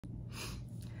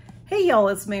Hey y'all,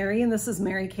 it's Mary, and this is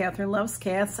Mary Catherine Loves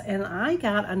Cats, and I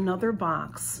got another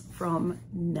box from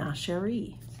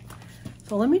Nosherie.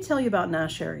 So let me tell you about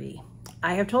Nosherie.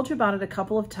 I have told you about it a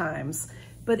couple of times,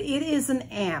 but it is an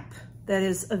app that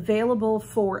is available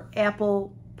for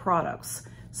Apple products.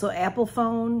 So Apple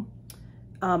phone,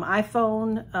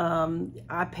 iPhone,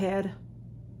 iPad.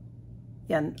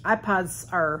 Yeah, and iPods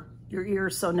are your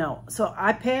ears, so no. So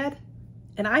iPad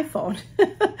and iPhone.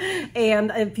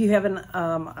 And if you have an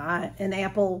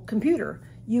Apple computer,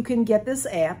 you can get this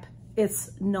app.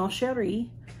 It's Nosherie.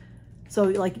 So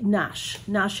like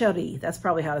Nosherie. That's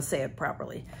probably how to say it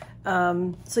properly.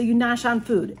 So you nosh on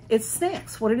food. It's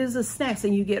snacks. What it is snacks,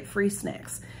 and you get free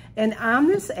snacks. And on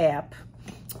this app,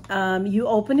 you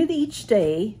open it each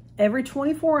day, every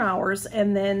 24 hours,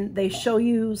 and then they show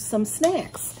you some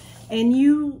snacks. And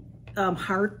you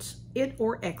heart it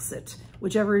or exit,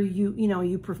 whichever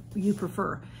you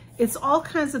prefer. It's all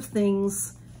kinds of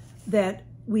things that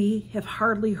we have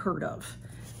hardly heard of.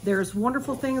 There's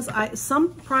wonderful things.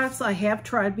 Some products I have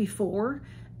tried before,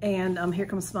 and here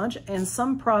comes Smudge, and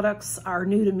some products are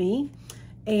new to me.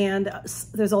 And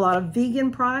there's a lot of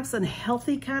vegan products and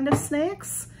healthy kind of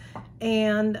snacks,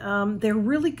 and they're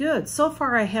really good. So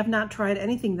far, I have not tried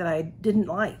anything that I didn't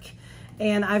like.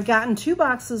 And I've gotten 2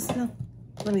 boxes.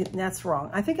 That's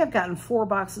wrong. I think I've gotten 4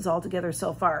 boxes altogether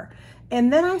so far.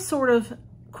 And then I sort of,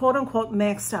 quote unquote,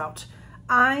 maxed out.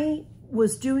 I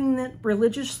was doing that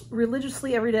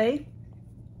religiously every day.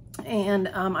 And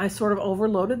I sort of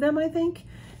overloaded them, I think,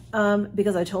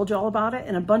 because I told you all about it.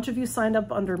 And a bunch of you signed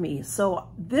up under me. So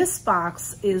this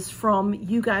box is from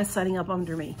you guys signing up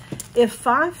under me. If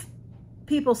 5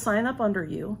 people sign up under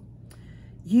you,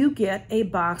 you get a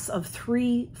box of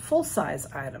 3 full-size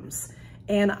items.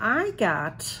 And I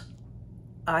got,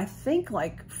 I think,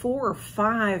 like 4 or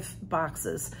 5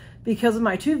 boxes because of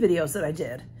my 2 videos that I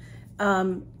did.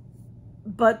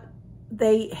 But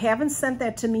they haven't sent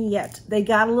that to me yet. They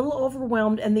got a little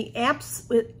overwhelmed, and the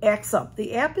it acts up.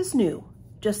 The app is new,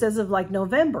 just as of like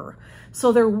November.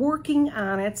 So they're working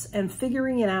on it and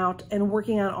figuring it out and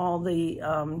working on all the,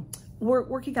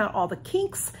 working out all the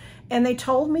kinks. And they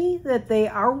told me that they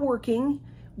are working,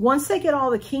 once they get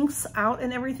all the kinks out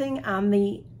and everything on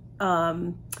the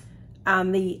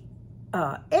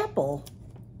Apple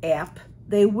app,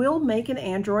 they will make an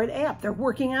Android app. They're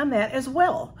working on that as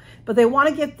well. But they want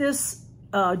to get this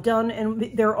done, and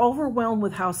they're overwhelmed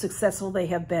with how successful they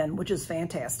have been, which is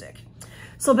fantastic.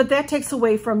 So, but that takes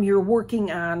away from your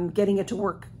working on getting it to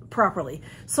work properly.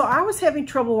 So I was having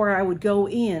trouble where I would go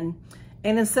in,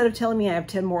 and instead of telling me I have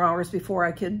 10 more hours before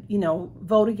I could,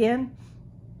 vote again,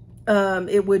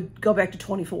 it would go back to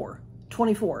 24.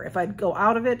 If I'd go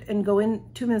out of it and go in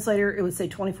 2 minutes later, it would say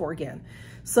 24 again.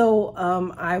 So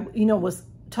I, was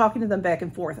talking to them back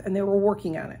and forth, and they were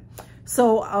working on it.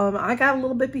 So I got a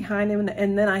little bit behind them,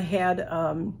 and then I had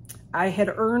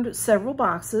earned several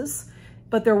boxes,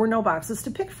 but there were no boxes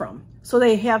to pick from. So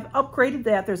they have upgraded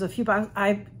that. There's a few boxes.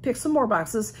 I picked some more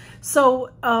boxes. So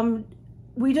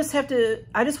we just have to,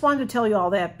 I just wanted to tell you all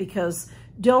that, because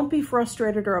don't be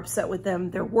frustrated or upset with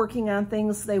them. They're working on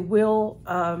things. They will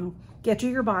get you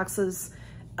your boxes.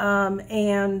 I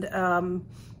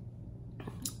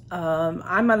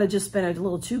might have just been a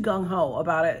little too gung-ho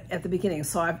about it at the beginning.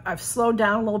 So I've slowed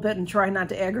down a little bit and tried not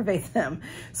to aggravate them.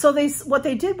 So what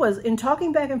they did was, in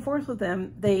talking back and forth with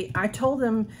them, I told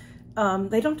them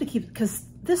they don't have to keep, because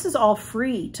this is all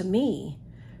free to me.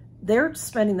 They're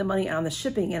spending the money on the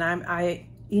shipping, and I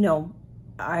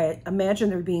imagine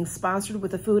they're being sponsored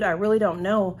with the food. I really don't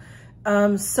know.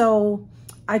 So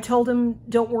I told them,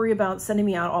 don't worry about sending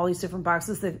me out all these different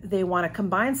boxes. They want to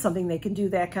combine something, they can do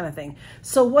that kind of thing.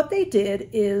 So what they did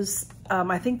is,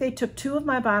 I think they took 2 of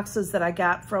my boxes that I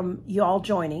got from y'all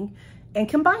joining and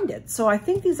combined it. So I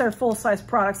think these are full-size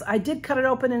products. I did cut it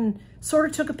open and sort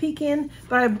of took a peek in,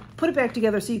 but I put it back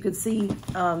together so you could see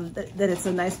that it's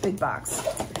a nice big box.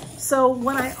 So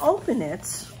when I open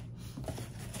it,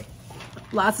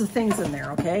 lots of things in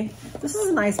there, okay? This is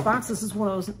a nice box. This is one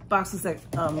of those boxes that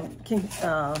can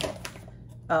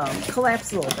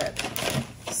collapse a little bit.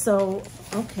 So,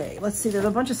 okay, let's see. There's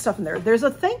a bunch of stuff in there. There's a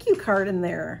thank you card in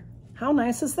there. How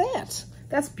nice is that?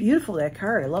 That's beautiful, that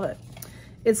card. I love it.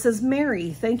 It says,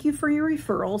 Mary, thank you for your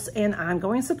referrals and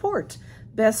ongoing support.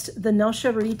 Best, the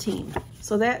Nosherie team.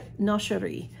 So that,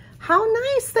 Nosherie. How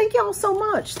nice. Thank y'all so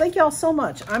much. Thank y'all so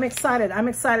much. I'm excited. I'm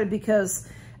excited because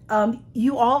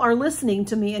you all are listening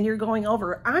to me and you're going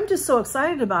over. I'm just so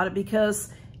excited about it because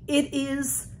it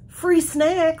is free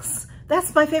snacks.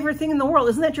 That's my favorite thing in the world.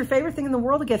 Isn't that your favorite thing in the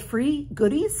world, to get free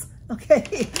goodies?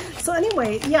 Okay. So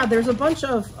anyway, yeah, there's a bunch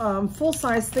of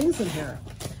full-size things in here.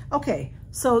 Okay.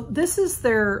 So this is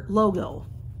their logo.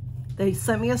 They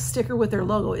sent me a sticker with their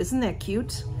logo. Isn't that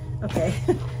cute? Okay,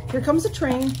 here comes the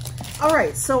train. All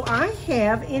right, so I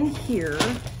have in here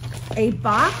a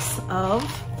box of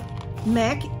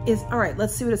MAC is, all right,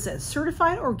 let's see what it says.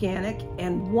 Certified organic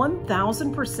and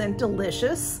 1000%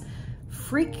 delicious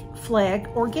Freak Flag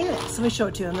Organics. Let me show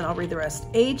it to you and then I'll read the rest.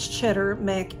 Aged cheddar,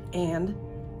 MAC, and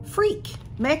Freak.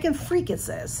 MAC and Freak, it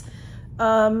says.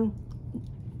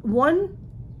 One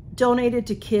donated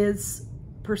to kids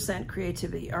 %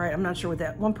 creativity. All right, I'm not sure what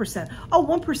that, 1%. Oh,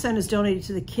 1% is donated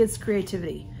to the kids'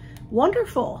 creativity.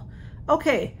 Wonderful.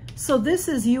 Okay, so this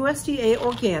is USDA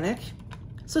organic.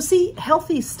 So see,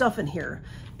 healthy stuff in here.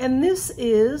 And this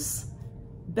is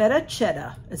Beta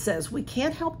Cheddar. It says, we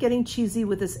can't help getting cheesy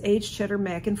with this aged cheddar,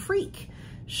 MAC, and Freak.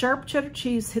 Sharp cheddar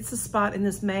cheese hits the spot in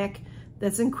this MAC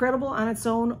that's incredible on its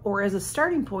own or as a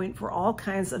starting point for all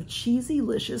kinds of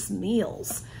cheesy-licious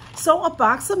meals. So a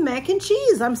box of mac and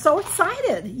cheese. I'm so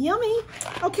excited. Yummy.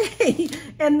 Okay.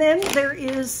 And then there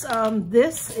is,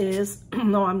 this is,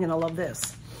 no, I'm going to love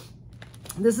this.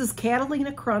 This is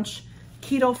Catalina Crunch,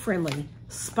 keto friendly,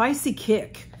 spicy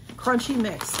kick, crunchy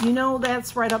mix. You know,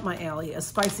 that's right up my alley, a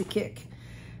spicy kick.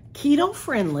 Keto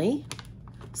friendly.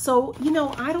 So, you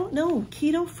know, I don't know.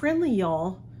 Keto friendly,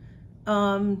 y'all.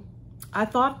 I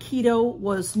thought keto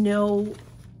was no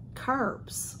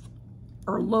carbs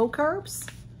or low carbs.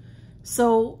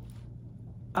 So,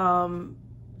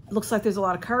 looks like there's a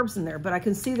lot of carbs in there, but I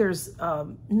can see there's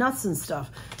nuts and stuff.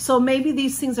 So maybe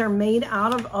these things are made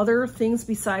out of other things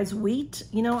besides wheat.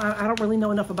 You know, I don't really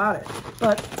know enough about it.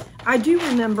 But I do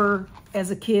remember as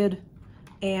a kid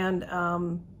and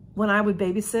when I would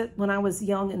babysit, when I was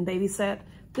young and babysat,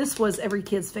 this was every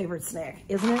kid's favorite snack,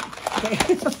 isn't it?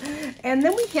 Okay. And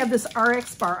then we have this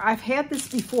RX bar. I've had this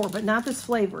before, but not this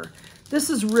flavor. This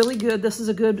is really good. This is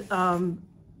a good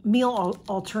meal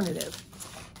alternative.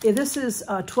 This is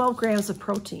 12 grams of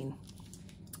protein.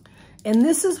 And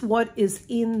this is what is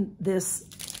in this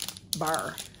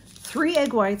bar. 3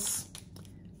 egg whites,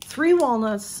 3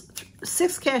 walnuts,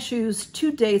 6 cashews,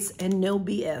 2 dates, and no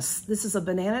BS. This is a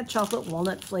banana chocolate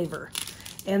walnut flavor.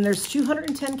 And there's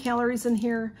 210 calories in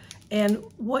here. And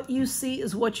what you see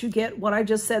is what you get. What I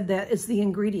just said, that is the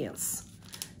ingredients.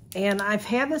 And I've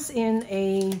had this in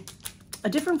a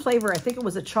different flavor. I think it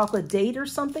was a chocolate date or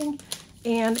something.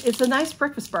 And it's a nice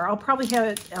breakfast bar. I'll probably have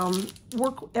it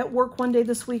at work one day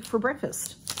this week for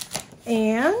breakfast.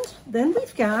 And then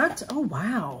we've got, oh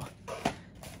wow.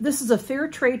 This is a fair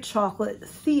trade chocolate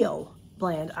Theo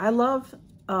blend. I love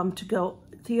to go,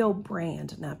 Theo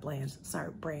brand, not bland, sorry,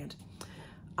 brand.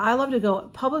 I love to go,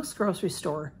 Publix grocery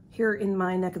store here in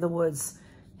my neck of the woods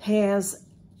has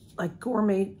like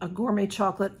a gourmet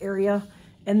chocolate area,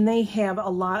 and they have a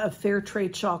lot of fair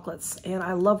trade chocolates, and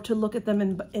I love to look at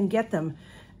them and get them.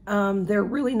 They're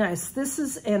really nice. This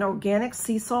is an organic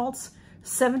sea salts,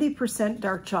 70%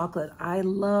 dark chocolate. I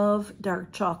love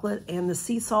dark chocolate and the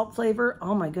sea salt flavor.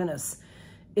 Oh my goodness.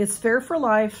 It's Fair for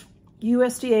Life,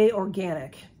 USDA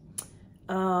organic.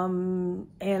 And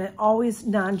it always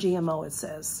non-GMO, it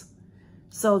says.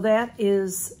 So that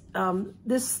is,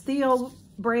 this Theo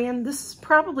brand, this is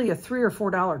probably a $3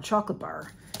 or $4 chocolate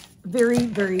bar. Very,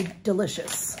 very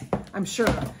delicious, I'm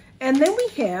sure. And then we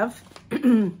have,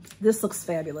 this looks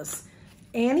fabulous,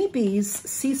 Annie B's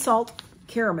Sea Salt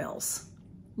Caramels.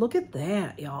 Look at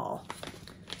that, y'all.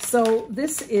 So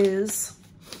this is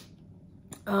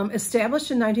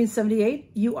established in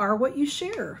 1978. You are what you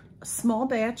share. A small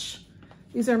batch.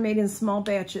 These are made in small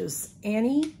batches.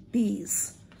 Annie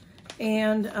B's.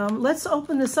 And let's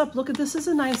open this up. Look at this. Is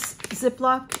a nice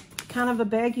Ziploc kind of a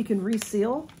bag you can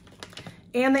reseal.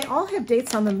 And they all have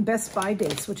dates on them, Best Buy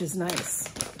dates, which is nice.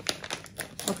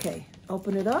 Okay,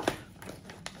 open it up.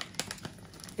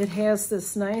 It has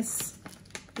this nice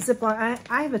Ziploc.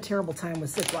 I have a terrible time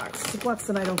with Ziplocs. Ziplocs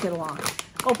and I don't get along.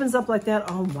 Opens up like that.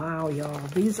 Oh, wow, y'all.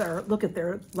 These are, look at,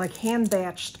 they're like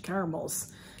hand-batched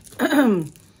caramels.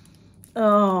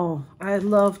 Oh, I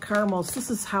love caramels.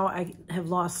 This is how I have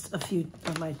lost a few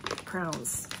of my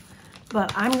crowns.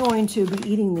 But I'm going to be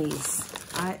eating these.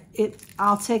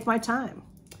 I'll take my time,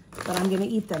 but I'm going to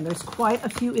eat them. There's quite a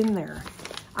few in there.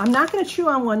 I'm not going to chew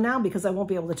on one now because I won't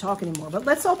be able to talk anymore, but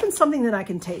let's open something that I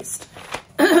can taste.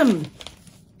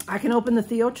 I can open the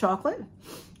Theo chocolate.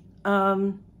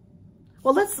 Well,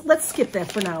 let's skip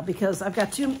that for now because I've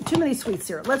got too many sweets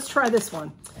here. Let's try this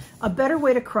one. A Better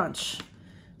Way to Crunch.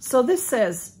 So this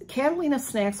says, Catalina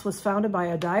Snacks was founded by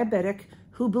a diabetic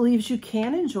who believes you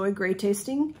can enjoy great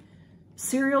tasting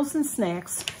cereals and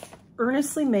snacks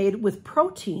earnestly made with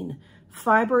protein,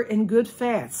 fiber, and good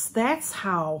fats. That's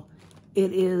how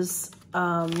it is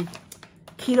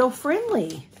keto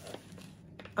friendly.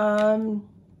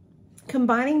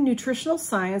 Combining nutritional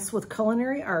science with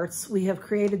culinary arts, we have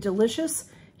created delicious,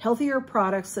 healthier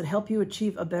products that help you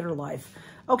achieve a better life.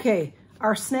 Okay,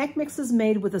 our snack mix is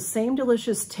made with the same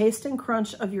delicious taste and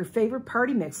crunch of your favorite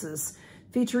party mixes,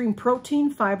 featuring protein,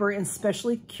 fiber, and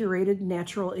specially curated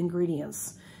natural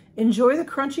ingredients. Enjoy the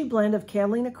crunchy blend of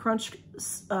Catalina Crunch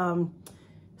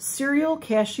cereal,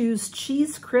 cashews,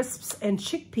 cheese crisps, and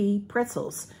chickpea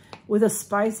pretzels with a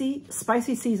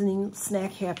spicy seasoning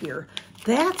snack happier.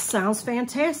 That sounds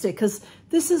fantastic, because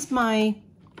this is my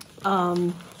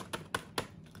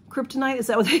kryptonite. Is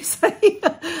that what they say?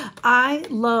 I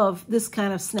love this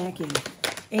kind of snacking.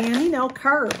 And, you know,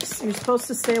 carbs. You're supposed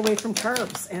to stay away from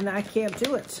carbs, and I can't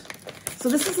do it. So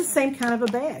this is the same kind of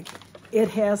a bag. It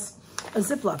has a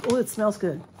Ziploc. Oh, it smells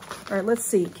good. All right, let's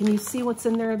see. Can you see what's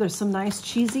in there? There's some nice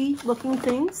cheesy looking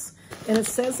things, and it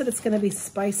says that it's going to be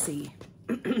spicy.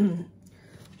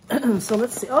 So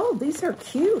let's see. Oh, these are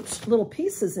cute little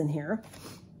pieces in here.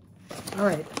 All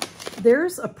right,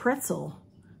 there's a pretzel.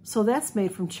 So that's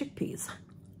made from chickpeas.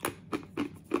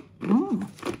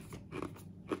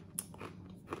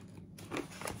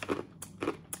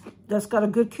 That's got a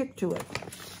good kick to it.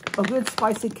 A good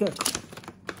spicy kick.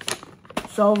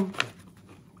 So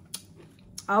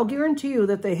I'll guarantee you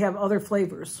that they have other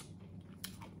flavors.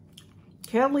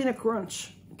 Catalina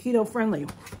Crunch, keto friendly.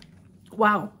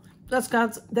 Wow,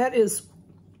 that is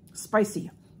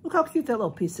spicy. Look how cute that little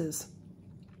piece is.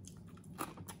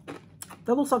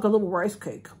 That looks like a little rice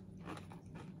cake.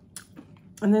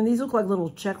 And then these look like little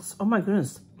checks. Oh my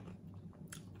goodness.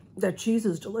 That cheese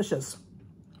is delicious.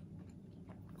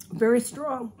 Very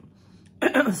strong.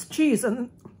 Cheese and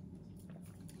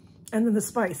then the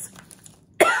spice.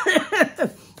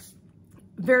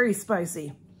 Very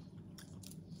spicy.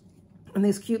 And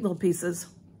these cute little pieces.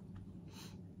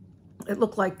 It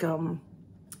looked like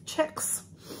checks.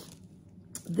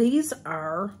 These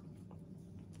are,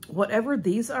 whatever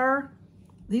these are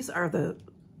the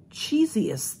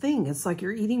cheesiest thing. It's like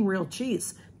you're eating real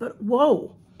cheese. But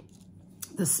whoa,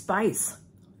 the spice.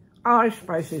 Oh, it's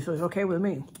spicy, so it's okay with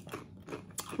me.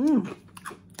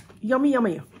 Yummy,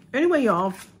 yummy. Anyway,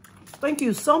 y'all, thank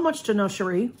you so much to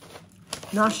Nosherie.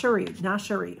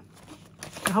 Nosherie.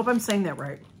 I hope I'm saying that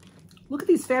right. Look at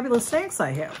these fabulous snacks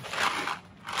I have.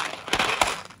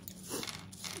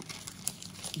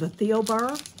 The Theo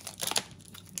bar.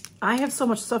 I have so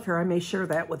much stuff here, I may share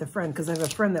that with a friend, because I have a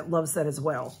friend that loves that as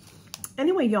well.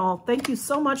 Anyway, y'all, thank you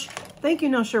so much. Thank you,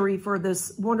 Nosherie, for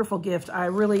this wonderful gift. I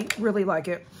really, really like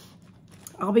it.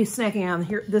 I'll be snacking on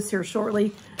this here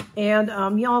shortly. And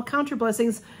y'all, count your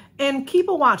blessings and keep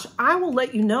a watch. I will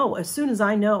let you know as soon as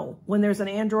I know when there's an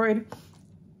Android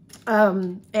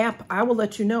app. I will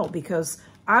let you know, because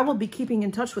I will be keeping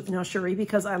in touch with Nosherie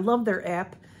because I love their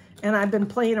app and I've been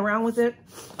playing around with it.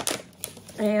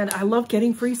 And I love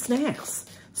getting free snacks.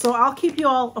 So I'll keep you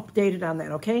all updated on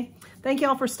that, okay? Thank you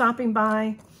all for stopping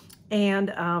by, and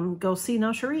go see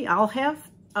Nosherie. I'll have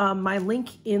my link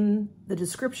in the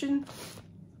description.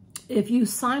 If you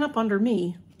sign up under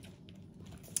me,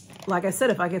 like I said,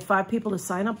 if I get 5 people to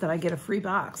sign up, then I get a free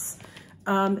box.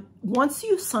 Once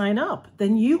you sign up,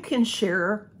 then you can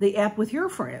share the app with your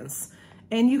friends,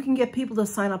 and you can get people to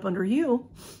sign up under you.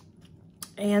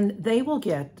 And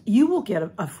you will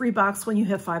get a free box when you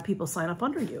have 5 people sign up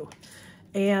under you.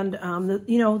 And,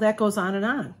 you know, that goes on and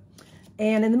on.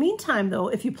 And in the meantime, though,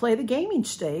 if you play the game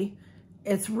each day,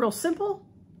 it's real simple.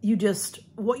 You just,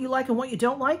 what you like and what you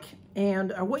don't like,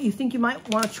 and what you think you might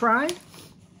want to try.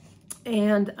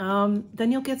 And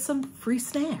then you'll get some free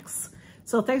snacks.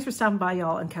 So thanks for stopping by,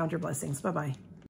 y'all, and count your blessings. Bye-bye.